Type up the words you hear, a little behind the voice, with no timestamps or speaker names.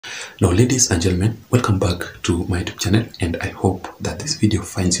Now, ladies and gentlemen, welcome back to my YouTube channel, and I hope that this video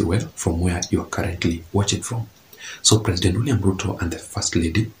finds you well from where you are currently watching from. So, President William Ruto and the First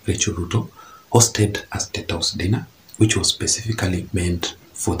Lady, Rachel Ruto, hosted a State House dinner, which was specifically meant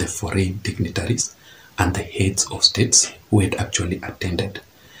for the foreign dignitaries and the heads of states who had actually attended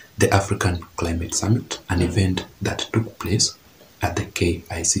the African Climate Summit, an event that took place at the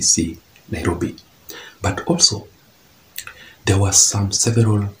KICC, Nairobi. But also, there were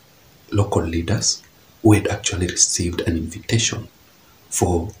several local leaders who had actually received an invitation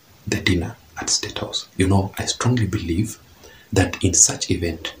for the dinner at State House. You know, I strongly believe that in such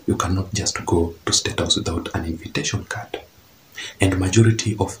event, you cannot just go to State House without an invitation card. And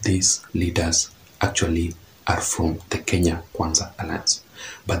majority of these leaders actually are from the Kenya Kwanza Alliance.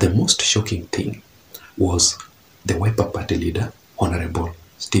 But the most shocking thing was the Wiper Party leader, Honorable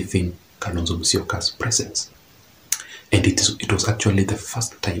Stephen Kalonzo Musyoka's presence. And it was actually the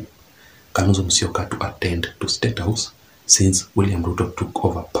first time Kalonzo Musyoka to attend to State House since William Ruto took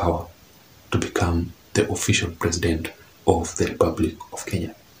over power to become the official president of the Republic of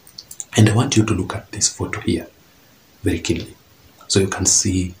Kenya. And I want you to look at this photo here very keenly. So you can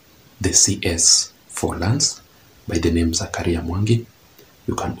see the CS for lands by the name Zakaria Mwangi.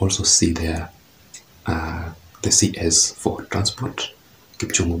 You can also see there the CS for transport,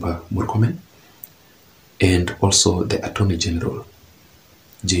 Kipchumba Murkomen, and also the Attorney General,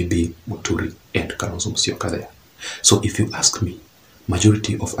 JB Muturi, and Kalonzo Musyoka there. So if you ask me,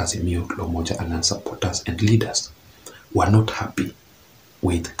 majority of Azimio la Umoja Alliance supporters and leaders were not happy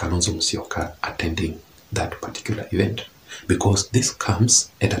with Kalonzo Musyoka attending that particular event, because this comes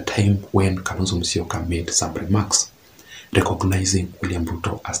at a time when Kalonzo Musyoka made some remarks recognizing William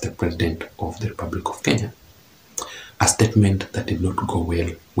Ruto as the president of the Republic of Kenya, a statement that did not go well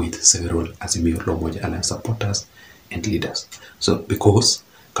with several Azimio la Umoja Alliance supporters and leaders. So because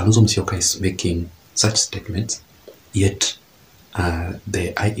Kalonzo Musyoka is making such statements, yet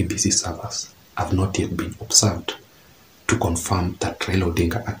the IEBC servers have not yet been observed to confirm that Raila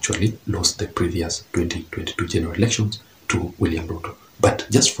Odinga actually lost the previous 2022 general elections to William Ruto. But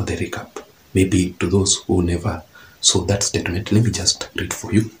just for the recap, maybe to those who never saw that statement, let me just read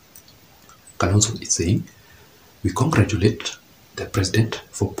for you. Kalonzo is saying, "We congratulate the president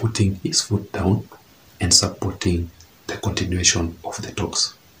for putting his foot down and supporting the continuation of the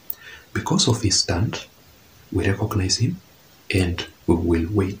talks. Because of his stand, we recognize him and we will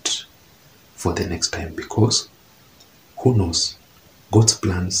wait for the next time, because who knows, God's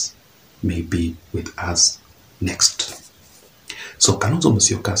plans may be with us next." So Kalonzo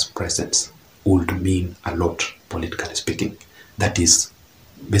Musyoka's presence would mean a lot, politically speaking. That is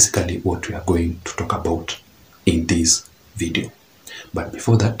basically what we are going to talk about in this video. But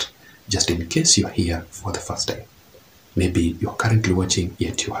before that, just in case you are here for the first time, maybe you are currently watching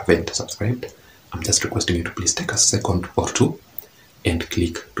yet you haven't subscribed, I'm just requesting you to please take a second or two and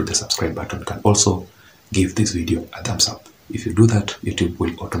click to the subscribe button. You can also give this video a thumbs up. If you do that, YouTube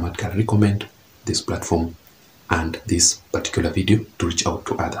will automatically recommend this platform and this particular video to reach out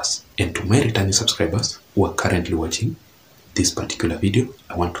to others. And to my returning subscribers who are currently watching this particular video,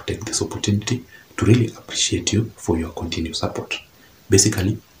 I want to take this opportunity to really appreciate you for your continued support.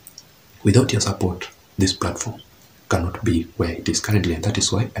 Basically, without your support, this platform cannot be where it is currently, and that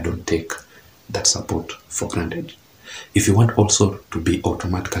is why I don't take that support for granted. If you want also to be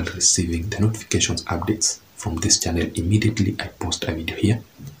automatically receiving the notifications updates from this channel immediately I post a video here,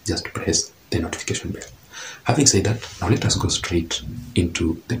 just press the notification bell. Having said that, now let us go straight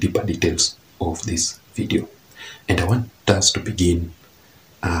into the deeper details of this video. And I want us to begin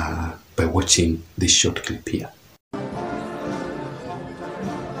by watching this short clip here.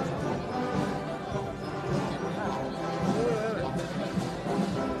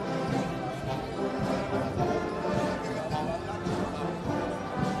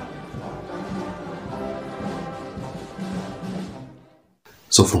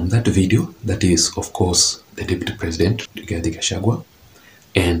 So from that video, that is of course the Deputy President Rigathi Gachagua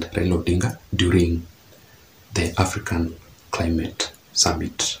and Raila Odinga during the African Climate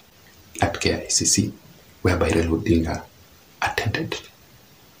Summit at KICC, whereby Raila Odinga attended.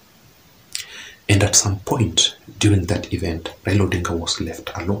 And at some point during that event, Raila Odinga was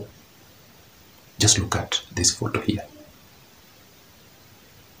left alone. Just look at this photo here.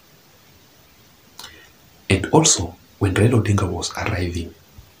 And also, when Raila Odinga was arriving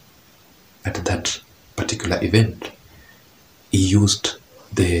at that particular event, he used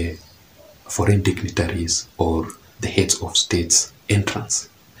the foreign dignitaries or the heads of states entrance,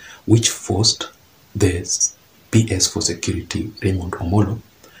 which forced the PS for security, Raymond Omolo,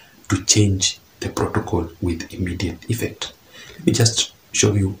 to change the protocol with immediate effect. Let me just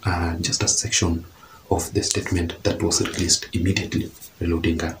show you just a section of the statement that was released immediately Raila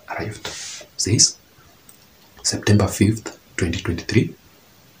Odinga arrived. It says, September 5th, 2023,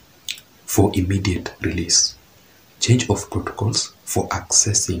 for immediate release. Change of protocols for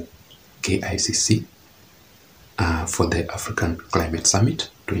accessing KICC for the African Climate Summit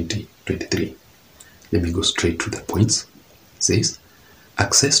 2023. Let me go straight to the points. It says,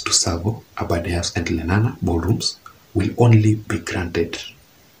 access to Savo, Abadeas and Lenana ballrooms will only be granted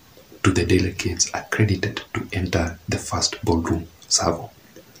to the delegates accredited to enter the first ballroom, Savo.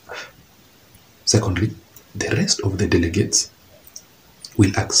 Secondly, the rest of the delegates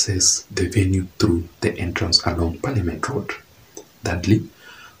will access the venue through the entrance along Parliament Road. Thirdly,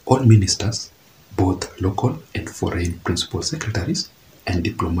 all ministers, both local and foreign principal secretaries and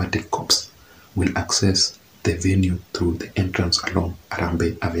diplomatic corps, will access the venue through the entrance along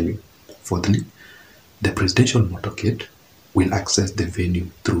Arambe Avenue. Fourthly, the presidential motorcade will access the venue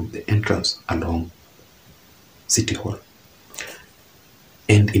through the entrance along City Hall.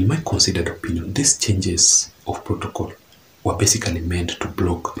 And in my considered opinion, these changes of protocol were basically meant to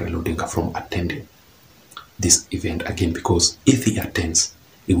block Raila Odinga from attending this event again, because if he attends,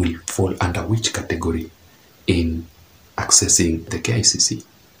 he will fall under which category in accessing the KICC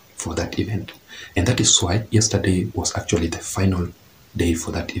for that event. And that is why yesterday was actually the final day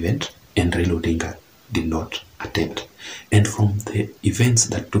for that event, and Raila Odinga did not attend. And from the events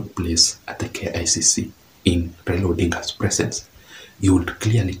that took place at the KICC in Raila Odinga's presence, you would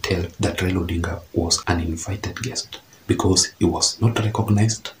clearly tell that Raila Odinga was an invited guest, because he was not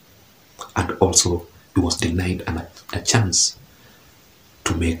recognized, and also he was denied a chance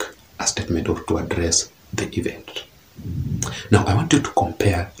to make a statement or to address the event. Now, I want you to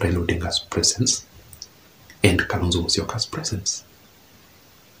compare Raila Odinga's presence and Kalonzo Musyoka's presence.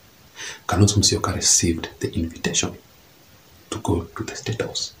 Kalonzo Musyoka received the invitation to go to the State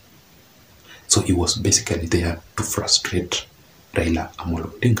House. So he was basically there to frustrate Raila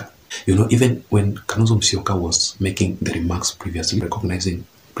Amolo Odinga. You know, even when Kalonzo Musyoka was making the remarks previously, recognizing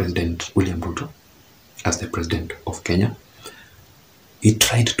President William Ruto as the president of Kenya, he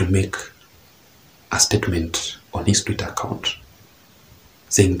tried to make a statement on his Twitter account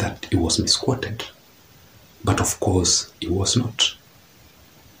saying that he was misquoted. But of course, he was not.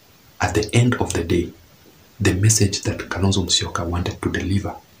 At the end of the day, the message that Kalonzo Musyoka wanted to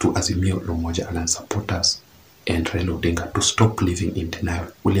deliver to Azimio la Umoja Alliance supporters and Raila Odinga to stop living in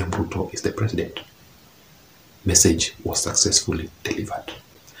denial, William Ruto is the president, message was successfully delivered.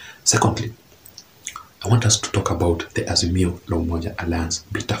 Secondly, I want us to talk about the Azimio la Umoja Alliance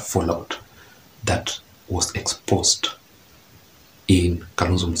bitter fallout that was exposed in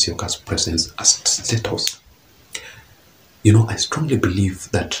Kalonzo Musyoka's presence at State House. You know, I strongly believe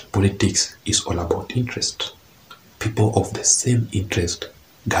that politics is all about interest. People of the same interest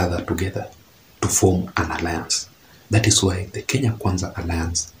gather together to form an alliance. That is why the Kenya Kwanza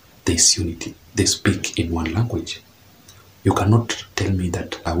Alliance, there is unity. They speak in one language. You cannot tell me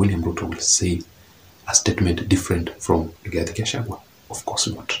that William Ruto will say a statement different from Rigathi Gachagua. Of course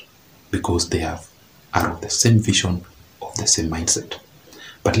not, because they are of the same vision, of the same mindset.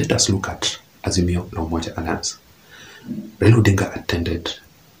 But let us look at Azimio la Umoja Alliance. Raila Odinga attended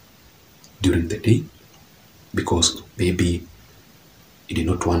during the day because maybe he did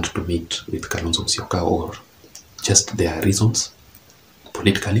not want to meet with Kalonzo Musyoka, or just there are reasons.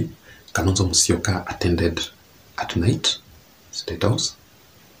 Politically, Kalonzo Musyoka attended at night, State House,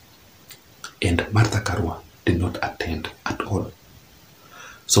 and Martha Karua did not attend at all.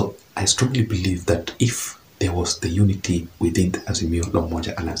 So I strongly believe that if there was the unity within the Azimio la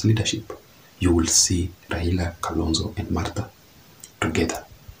Umoja Alliance leadership, you will see Raila, Kalonzo, and Martha together,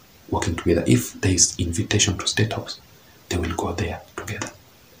 working together. If there is invitation to State House, they will go there together.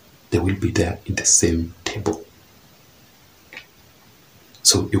 They will be there in the same table.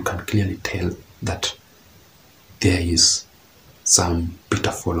 So you can clearly tell that there is some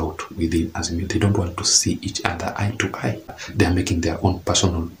bitter fallout within Azimio. They don't want to see each other eye to eye. They are making their own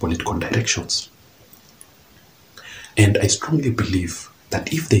personal political directions. And I strongly believe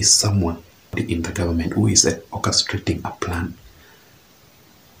that if there is someone in the government who is orchestrating a plan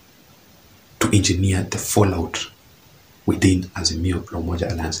to engineer the fallout within Azimio la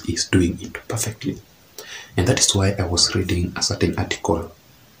Umoja Alliance, is doing it perfectly. And that is why I was reading a certain article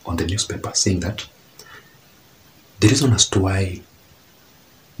on the newspaper saying that the reason as to why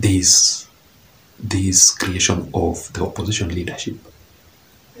there is this creation of the opposition leadership,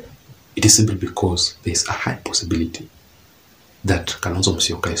 it is simply because there is a high possibility that Kalonzo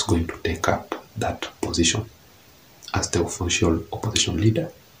Musyoka is going to take up that position as the official opposition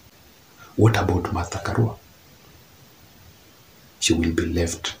leader. What about Martha Karua? she will be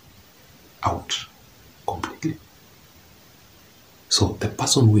left out completely. So the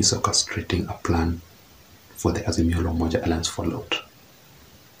person who is orchestrating a plan for the Azimio la Umoja Alliance fallout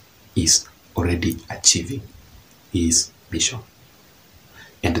is already achieving his mission.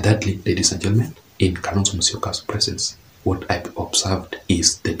 And thirdly, ladies and gentlemen, in Kalonzo Musyoka's presence, what I've observed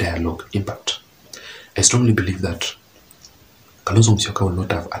is the dialogue impact. I strongly believe that Kalonzo Musyoka would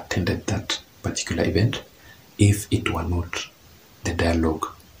not have attended that particular event if it were not the dialogue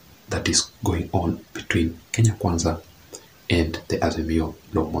that is going on between Kenya Kwanza and the Azimio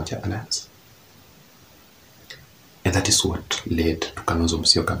la Umoja Alliance. And that is what led to Kalonzo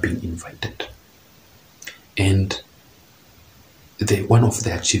Musyoka being invited. And one of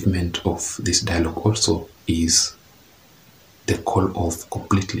the achievement of this dialogue also is the call off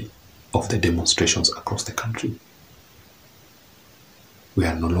completely of the demonstrations across the country. We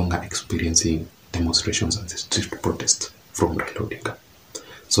are no longer experiencing demonstrations and the street protests from Raila Odinga.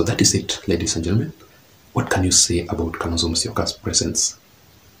 So that is it, ladies and gentlemen. What can you say about Kalonzo Musyoka's presence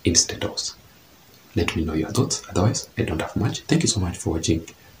in State House? Let me know your thoughts. Otherwise, I don't have much. Thank you so much for watching.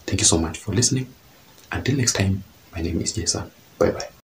 Thank you so much for listening. Until next time, my name is Jason. Bye-bye.